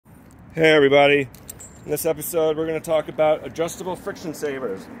Hey everybody, in this episode we're going to talk about adjustable friction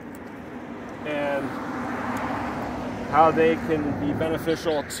savers and how they can be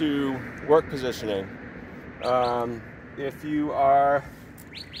beneficial to work positioning. If you are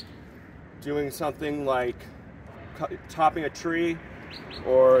doing something like topping a tree,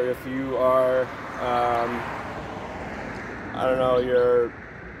 or if you are, I don't know, you're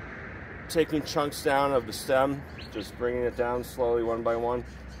taking chunks down of the stem, just bringing it down slowly one by one.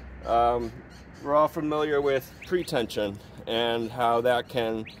 We're all familiar with pre-tension and how that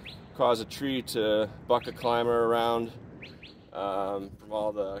can cause a tree to buck a climber around from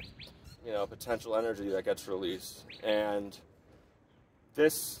all the potential energy that gets released. And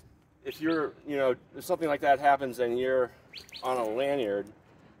this, if something like that happens and you're on a lanyard,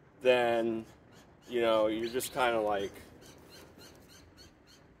 then you're just kind of like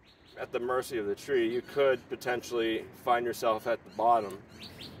at the mercy of the tree. You could potentially find yourself at the bottom.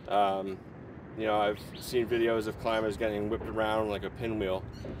 I've seen videos of climbers getting whipped around like a pinwheel,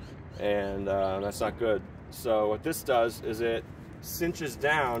 and that's not good. So what this does is it cinches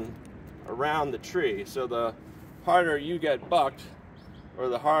down around the tree. So the harder you get bucked, or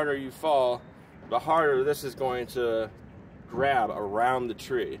the harder you fall, the harder this is going to grab around the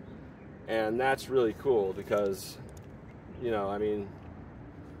tree. And that's really cool because,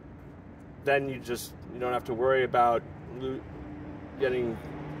 then you don't have to worry about getting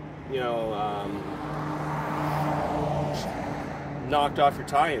knocked off your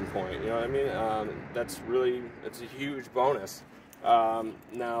tie-in point. You know what I mean? It's a huge bonus.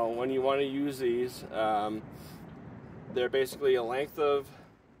 Now, when you want to use these, they're basically a length of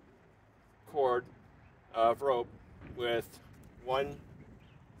cord of rope with one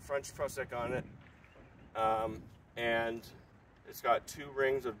French prusik on it, and it's got two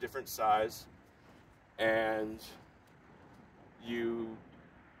rings of different size, and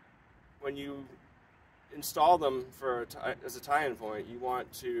when you install them as a tie-in point, you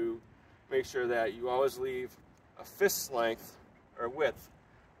want to make sure that you always leave a fist length or width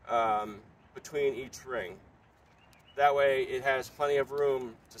between each ring. That way it has plenty of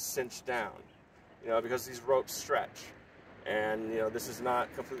room to cinch down, because these ropes stretch, and this is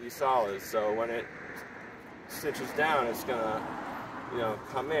not completely solid, so when it cinches down, it's gonna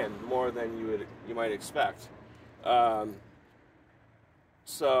come in more than you might expect.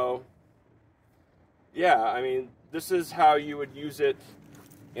 So yeah, this is how you would use it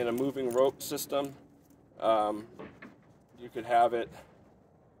in a moving rope system. You could have it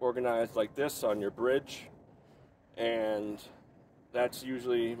organized like this on your bridge, and that's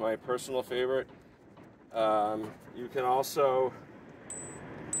usually my personal favorite. You can also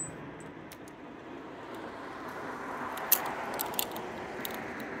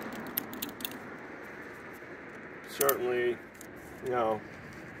certainly,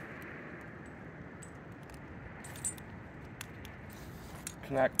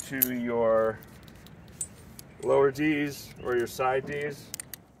 connect to your lower D's or your side D's.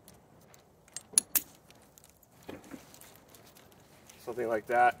 Something like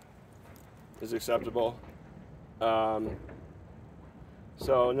that is acceptable. So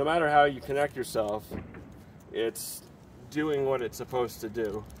no matter how you connect yourself, it's doing what it's supposed to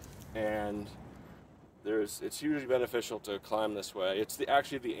do, and it's hugely beneficial to climb this way. It's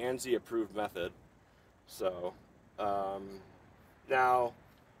actually the ANSI approved method. So now,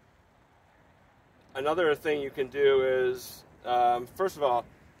 another thing you can do is, first of all,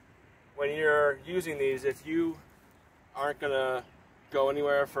 when you're using these, if you aren't going to go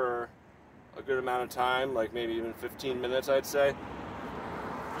anywhere for a good amount of time, like maybe even 15 minutes, I'd say,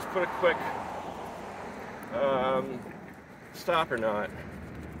 just put a quick stopper knot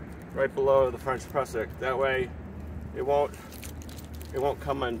right below the French prusik. That way it won't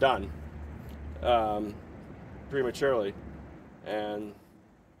come undone prematurely, and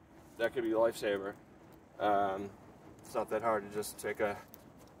that could be a lifesaver. It's not that hard to just take a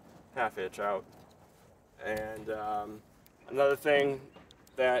half hitch out. And another thing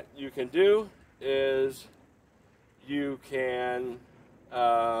that you can do is you can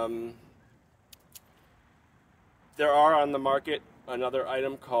there are on the market another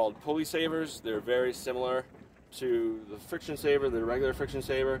item called pulley savers. They're very similar to the friction saver, the regular friction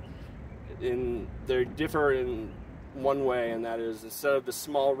saver. They differ in one way, and that is, instead of the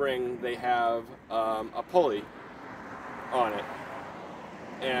small ring, they have a pulley on it.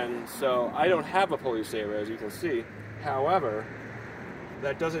 And so I don't have a pulley saver, as you can see. However,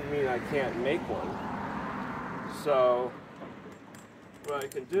 that doesn't mean I can't make one. So what I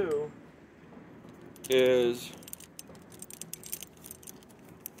can do is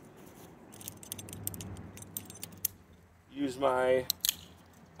use my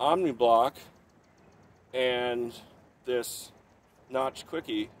Omni block and this notch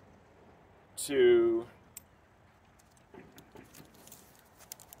quickie to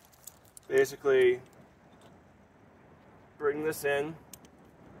basically bring this in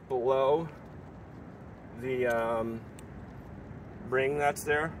below the ring that's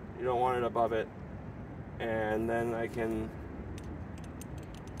there. You don't want it above it. And then I can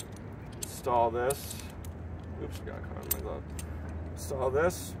install this. Oops, got caught in my glove. Install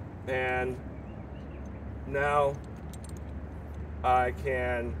this, and now I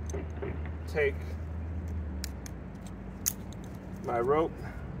can take my rope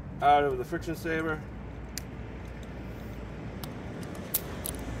out of the friction saver.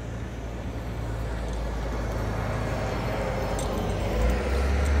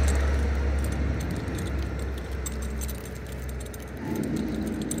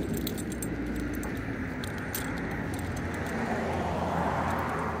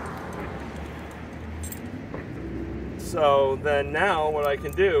 So then now what I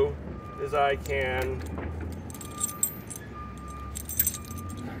can do is I can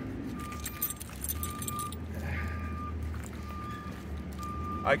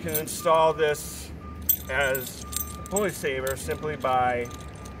install this as a pulley saver simply by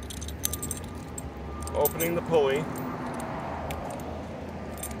opening the pulley,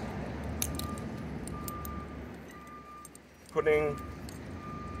 putting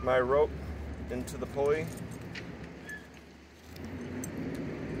my rope into the pulley,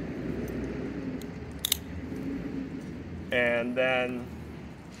 and then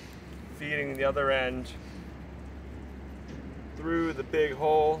feeding the other end through the big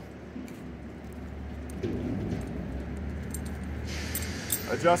hole,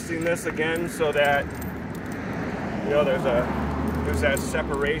 adjusting this again so that, you know, there's that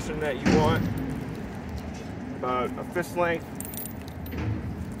separation that you want, about a fist length.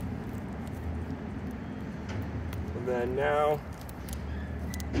 And then now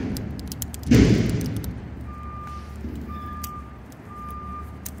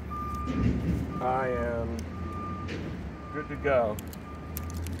I am good to go.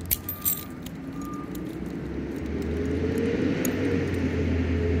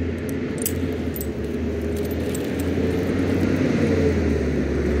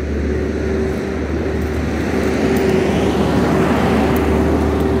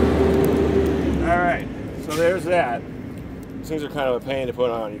 Alright, so there's that. These things are kind of a pain to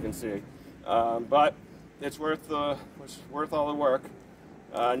put on, you can see. But it's worth all the work.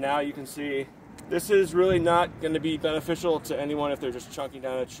 Now you can see this is really not going to be beneficial to anyone if they're just chunking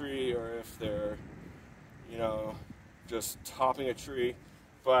down a tree or if they're, you know, just topping a tree.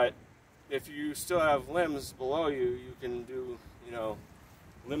 But if you still have limbs below you, you can do, you know,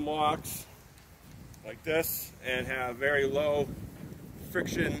 limb walks like this and have very low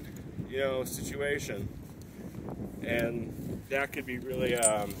friction, you know, situation. And that could be really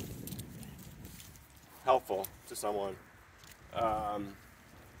helpful to someone.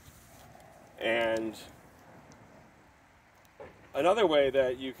 And another way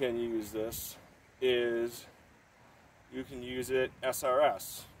that you can use this is you can use it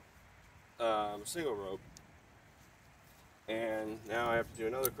SRS, single rope. And now I have to do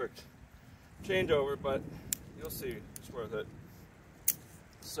another quick changeover, but you'll see it's worth it.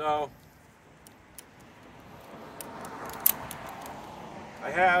 So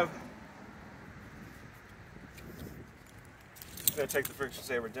I'm going to take the friction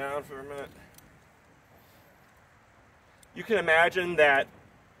saver down for a minute. You can imagine that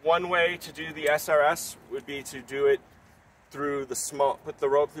one way to do the SRS would be to do it through the small, put the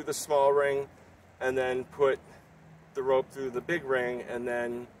rope through the small ring, and then put the rope through the big ring, and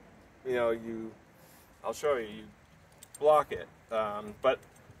then, you know, I'll show you, you block it. But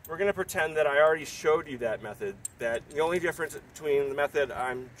we're going to pretend that I already showed you that method, that the only difference between the method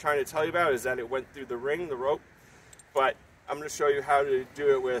I'm trying to tell you about is that it went through the ring, the rope, but I'm going to show you how to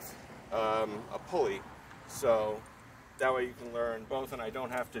do it with a pulley. So that way you can learn both and I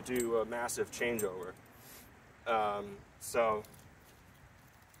don't have to do a massive changeover. So,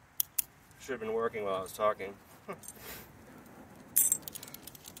 should have been working while I was talking.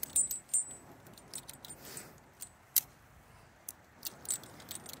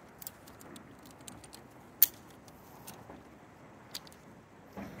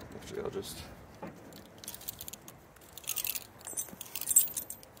 Actually, I'll just...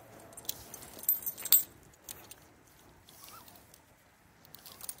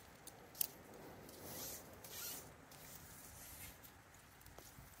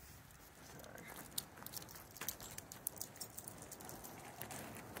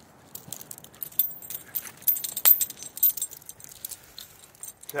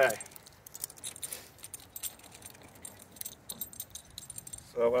 Okay.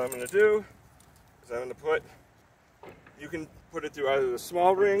 So what I'm going to do is I'm going to put, you can put it through either the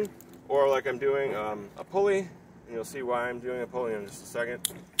small ring or like I'm doing a pulley, and you'll see why I'm doing a pulley in just a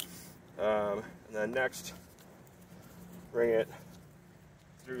second. And then next, bring it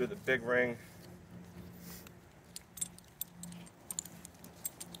through the big ring,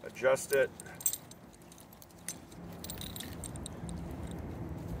 adjust it,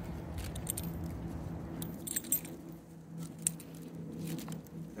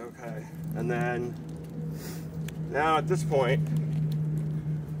 okay, and then now at this point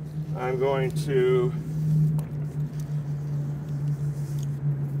I'm going to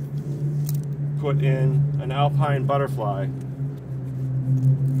put in an alpine butterfly.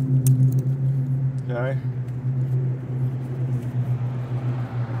 Okay.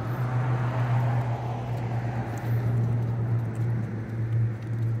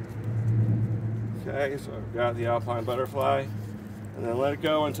 Okay, so I've got the alpine butterfly, and then let it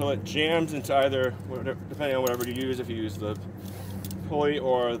go until it jams into either, depending on whatever you use, if you use the pulley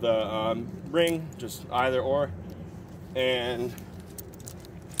or the ring, just either or. And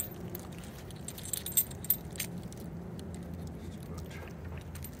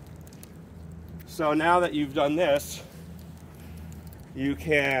so now that you've done this, you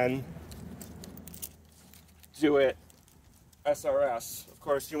can do it SRS. Of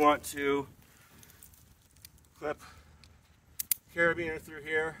course, you want to clip carabiner through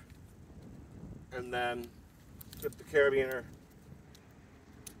here, and then clip the carabiner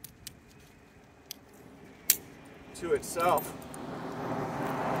to itself.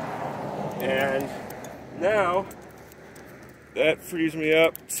 And now that frees me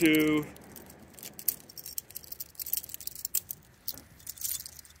up to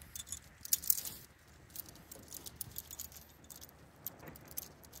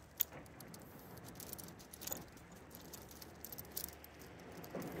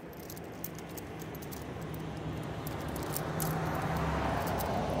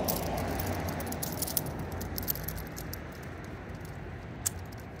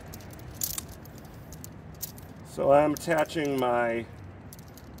so I'm attaching my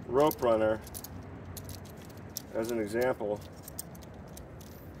rope runner as an example.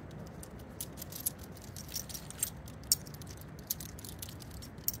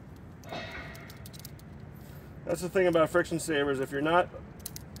 That's the thing about friction savers, if you're not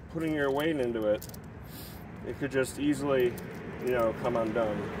putting your weight into it, it could just easily, you know, come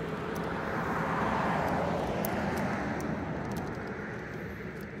undone.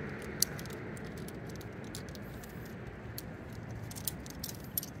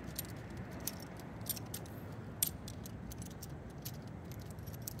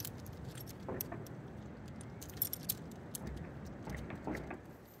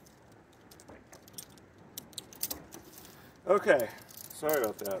 Okay, sorry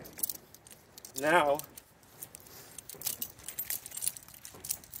about that. Now,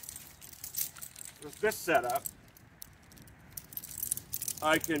 with this setup,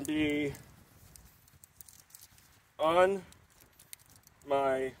 I can be on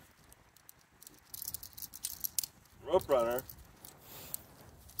my rope runner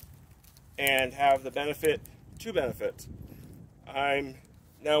and have the two benefits.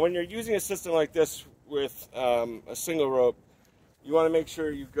 Now when you're using a system like this with a single rope, you want to make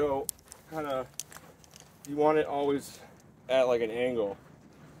sure you go you want it always at like an angle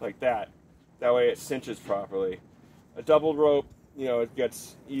like that. That way it cinches properly. A double rope, you know, it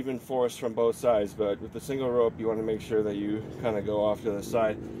gets even force from both sides, but with the single rope you want to make sure that you kind of go off to the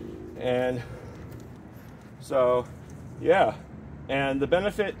side. And so yeah, and the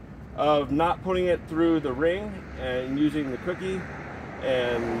benefit of not putting it through the ring and using the cookie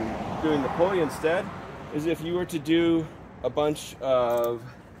and doing the pulley instead is if you were to do a bunch of,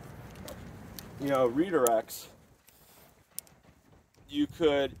 you know, redirects, you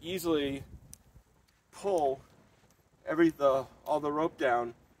could easily pull all the rope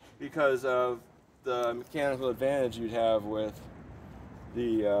down because of the mechanical advantage you'd have with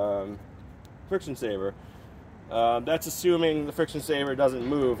the friction saver. That's assuming the friction saver doesn't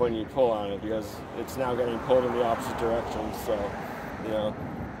move when you pull on it, because it's now getting pulled in the opposite direction. So, you know,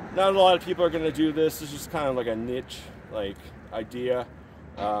 not a lot of people are going to do this. It's just kind of like a niche idea.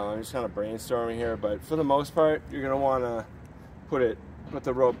 I'm just kind of brainstorming here, but for the most part, you're going to want to put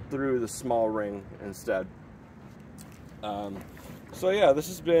the rope through the small ring instead. So yeah, this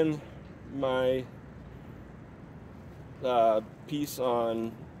has been my piece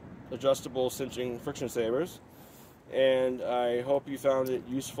on adjustable cinching friction savers, and I hope you found it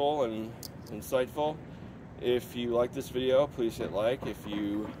useful and insightful. If you like this video, please hit like. If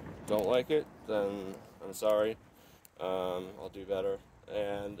you don't like it, then I'm sorry. I'll do better.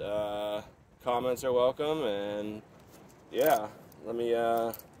 And comments are welcome. And yeah, let me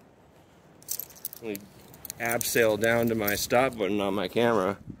abseil down to my stop button on my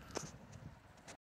camera.